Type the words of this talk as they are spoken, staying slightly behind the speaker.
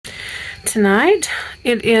tonight.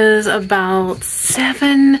 It is about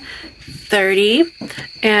 7:30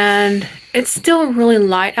 and it's still really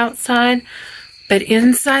light outside, but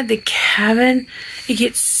inside the cabin it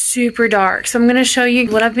gets super dark. So I'm going to show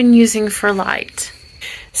you what I've been using for light.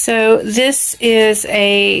 So this is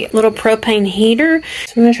a little propane heater.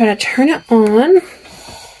 So I'm going to try to turn it on.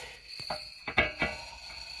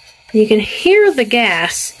 You can hear the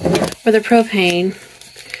gas or the propane.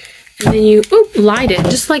 And then you light it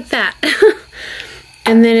just like that.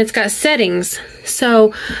 And then it's got settings.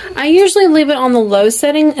 So I usually leave it on the low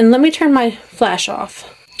setting. And let me turn my flash off.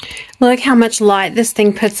 Look how much light this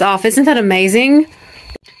thing puts off. Isn't that amazing?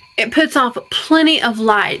 It puts off plenty of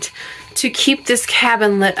light to keep this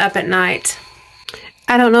cabin lit up at night.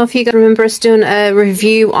 I don't know if you guys remember us doing a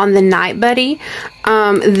review on the Night Buddy.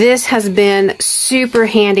 This has been super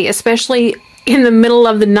handy, especially in the middle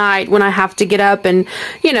of the night when I have to get up and,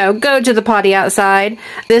 you know, go to the potty outside.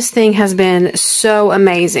 This thing has been so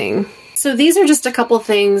amazing. So these are just a couple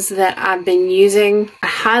things that I've been using. I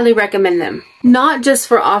highly recommend them. Not just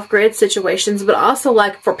for off-grid situations, but also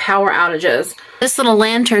like for power outages. This little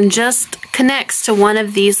lantern just connects to one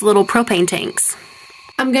of these little propane tanks.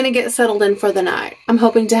 I'm gonna get settled in for the night. I'm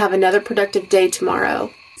hoping to have another productive day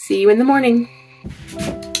tomorrow. See you in the morning.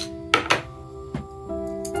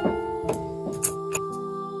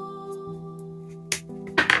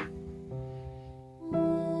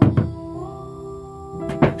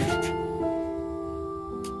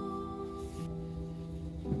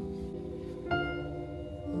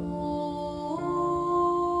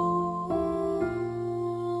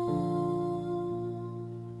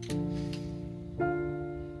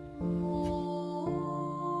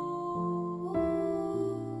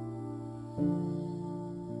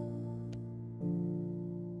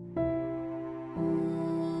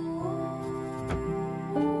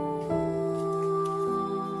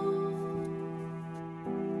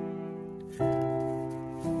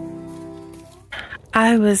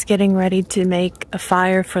 I was getting ready to make a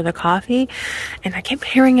fire for the coffee and I kept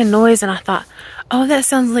hearing a noise and I thought, oh, that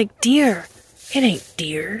sounds like deer. It ain't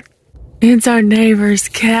deer. It's our neighbor's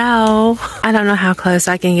cow. I don't know how close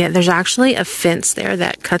I can get. There's actually a fence there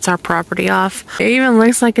that cuts our property off. It even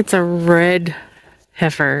looks like it's a red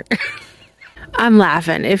heifer. I'm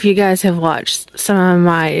laughing. If you guys have watched some of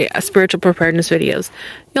my spiritual preparedness videos,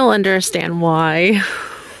 you'll understand why.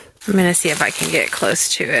 I'm gonna see if I can get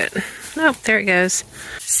close to it. Oh, there it goes.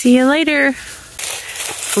 See you later.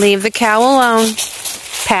 Leave the cow alone.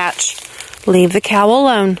 Patch. Leave the cow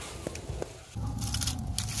alone.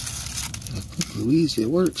 Louise, it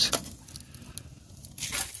works.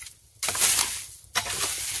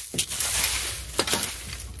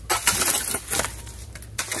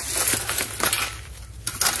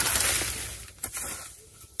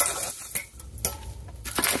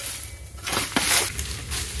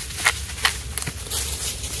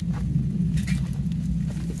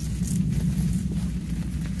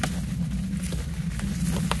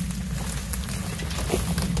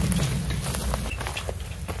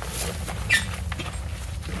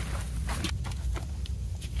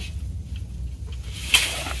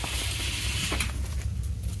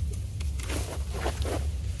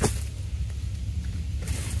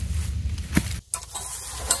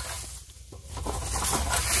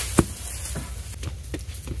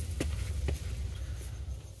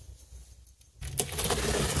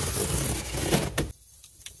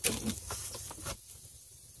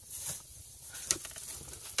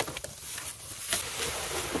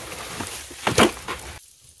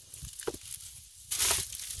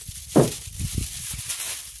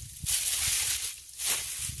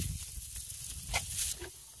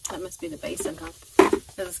 That must be the basin, huh?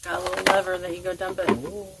 Because it's got a little lever that you go dump it.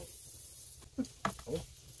 Oh.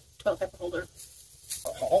 Toilet paper holder.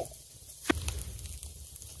 Oh.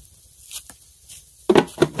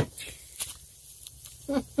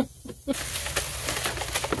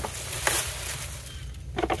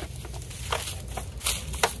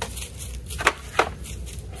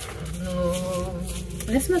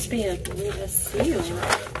 This must be a seal.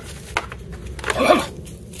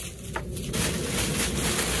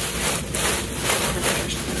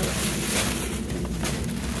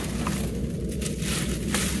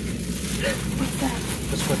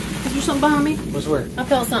 Is there something behind me? What's where? I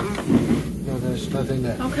felt something. No, there's nothing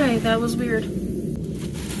there. Okay, that was weird.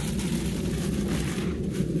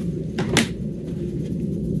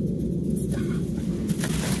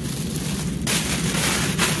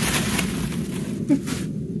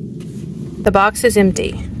 The box is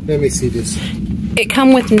empty. Let me see this. It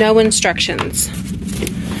come with no instructions.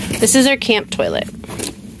 This is our camp toilet.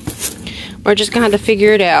 We're just gonna have to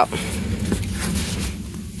figure it out.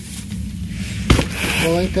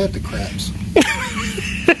 Well, ain't that the craps?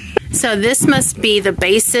 So this must be the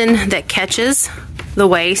basin that catches the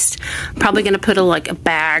waste. Probably gonna put a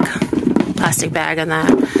bag, plastic bag in that.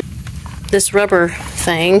 This rubber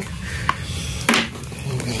thing.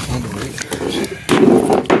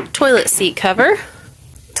 Toilet seat cover.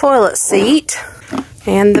 Toilet seat.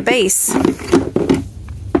 And the base.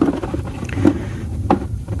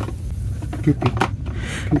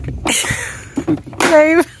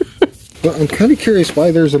 Babe. Well, I'm kind of curious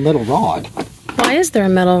why there's a metal rod. Why is there a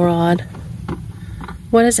metal rod?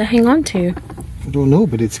 What does it hang on to? I don't know,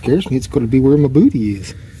 but it scares me. It's going to be where my booty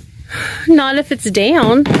is. Not if it's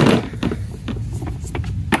down.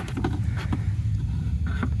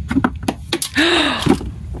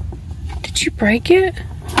 Did you break it?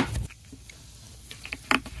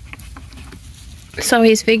 So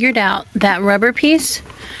he's figured out that rubber piece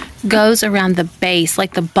goes around the base,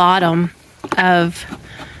 like the bottom of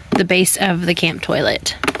the base of the camp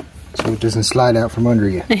toilet. So it doesn't slide out from under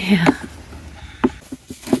you. Yeah.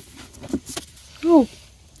 Oh,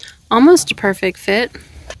 almost a perfect fit.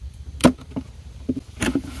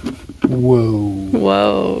 Whoa.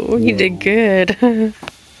 Whoa, you did good.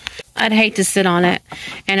 I'd hate to sit on it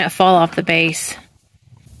and it fall off the base.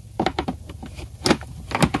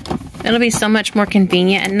 It'll be so much more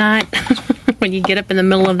convenient at night when you get up in the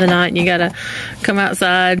middle of the night and you gotta come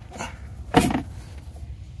outside.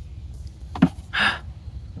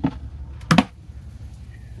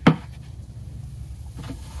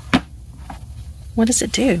 What does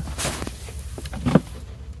it do?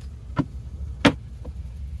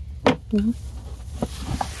 No.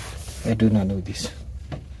 I do not know this.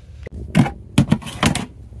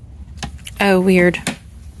 Oh, weird.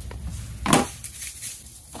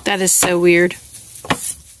 That is so weird.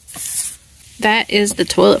 That is the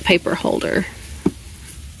toilet paper holder.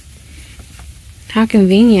 How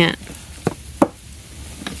convenient.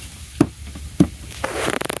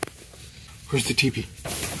 Where's the teepee?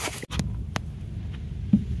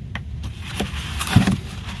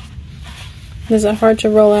 Is it hard to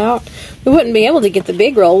roll out? We wouldn't be able to get the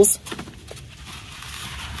big rolls.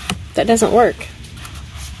 That doesn't work.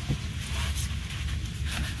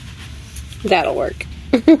 That'll work.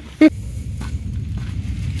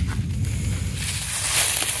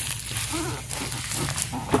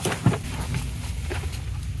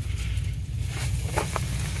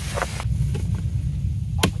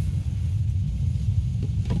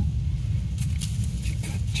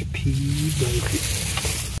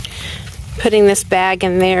 Putting this bag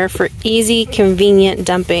in there for easy, convenient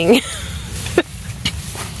dumping.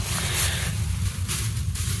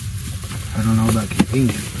 I don't know about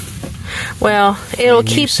convenient. Well, it'll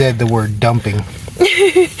keep... You said the word dumping.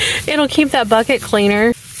 It'll keep that bucket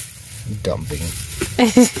cleaner. Dumping.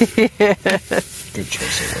 Good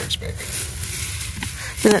choice of words, baby.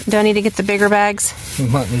 Do I need to get the bigger bags? You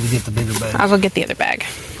might need to get the bigger bag. I'll go get the other bag.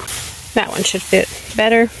 That one should fit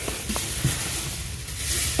better.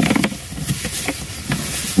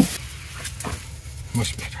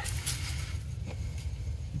 Much better.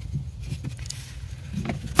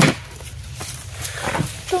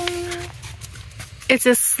 It's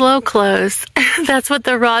a slow close. That's what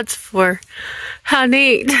the rod's for. How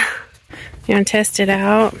neat. You want to test it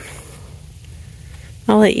out?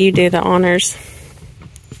 I'll let you do the honors.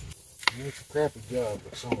 It's a crappy job,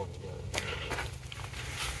 but someone's got it.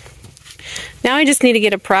 Now I just need to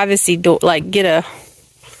get a privacy door, get a...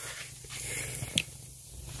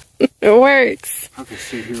 It works. I could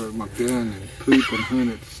sit here with my gun and poop and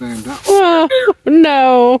hunt at the same time. Oh,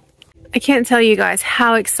 no. I can't tell you guys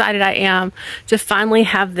how excited I am to finally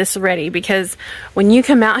have this ready, because when you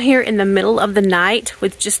come out here in the middle of the night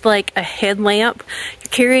with just like a headlamp,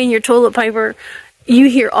 you're carrying your toilet paper, you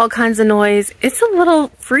hear all kinds of noise. It's a little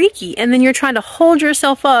freaky, and then you're trying to hold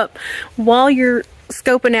yourself up while you're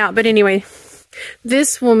scoping out. But anyway,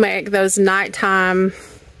 this will make those nighttime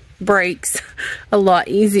breaks a lot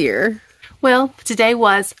easier. Well, today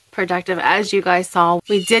was productive. As you guys saw,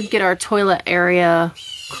 we did get our toilet area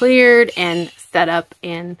cleared and set up,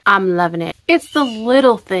 and I'm loving it. It's the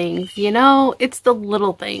little things, you know? It's the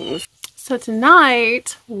little things. So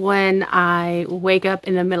tonight, when I wake up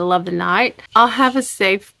in the middle of the night, I'll have a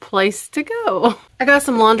safe place to go. I got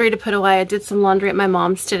some laundry to put away. I did some laundry at my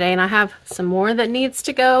mom's today, and I have some more that needs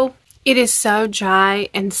to go. It is so dry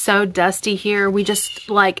and so dusty here. We just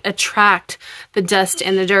attract the dust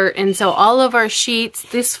and the dirt. And so all of our sheets,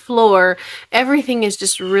 this floor, everything is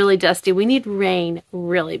just really dusty. We need rain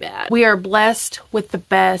really bad. We are blessed with the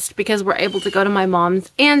best because we're able to go to my mom's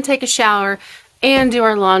and take a shower and do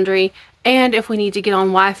our laundry. And if we need to get on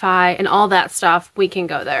Wi-Fi and all that stuff, we can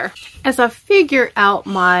go there. As I figure out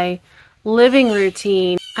my living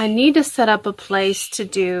routine, I need to set up a place to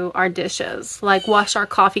do our dishes, like wash our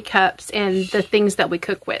coffee cups and the things that we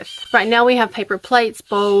cook with. Right now we have paper plates,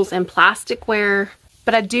 bowls, and plasticware,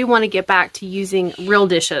 but I do want to get back to using real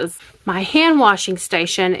dishes. My hand washing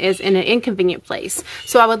station is in an inconvenient place,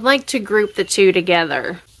 so I would like to group the two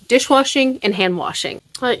together. Dishwashing and hand washing.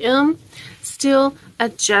 I am still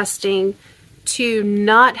adjusting to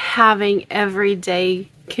not having everyday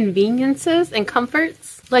conveniences and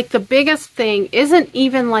comforts. Like, the biggest thing isn't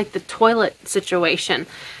even like the toilet situation.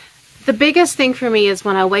 The biggest thing for me is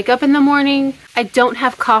when I wake up in the morning, I don't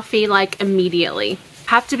have coffee like immediately.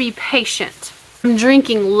 I have to be patient. I'm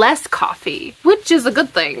drinking less coffee, which is a good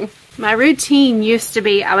thing. My routine used to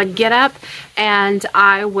be I would get up and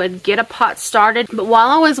I would get a pot started, but while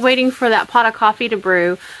I was waiting for that pot of coffee to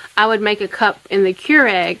brew, I would make a cup in the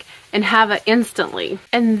Keurig and have it instantly.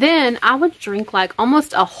 And then I would drink like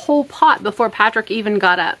almost a whole pot before Patrick even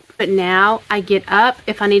got up. But now I get up.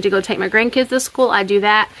 If I need to go take my grandkids to school, I do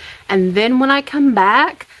that. And then when I come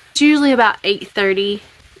back, it's usually about 8:30.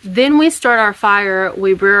 Then we start our fire,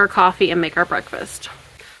 we brew our coffee, and make our breakfast.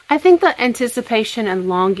 I think the anticipation and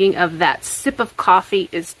longing of that sip of coffee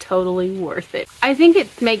is totally worth it. I think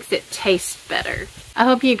it makes it taste better. I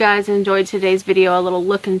hope you guys enjoyed today's video, a little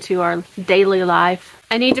look into our daily life.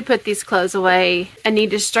 I need to put these clothes away. I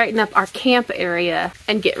need to straighten up our camp area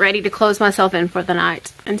and get ready to close myself in for the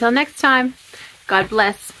night. Until next time, God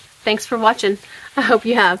bless. Thanks for watching. I hope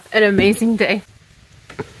you have an amazing day.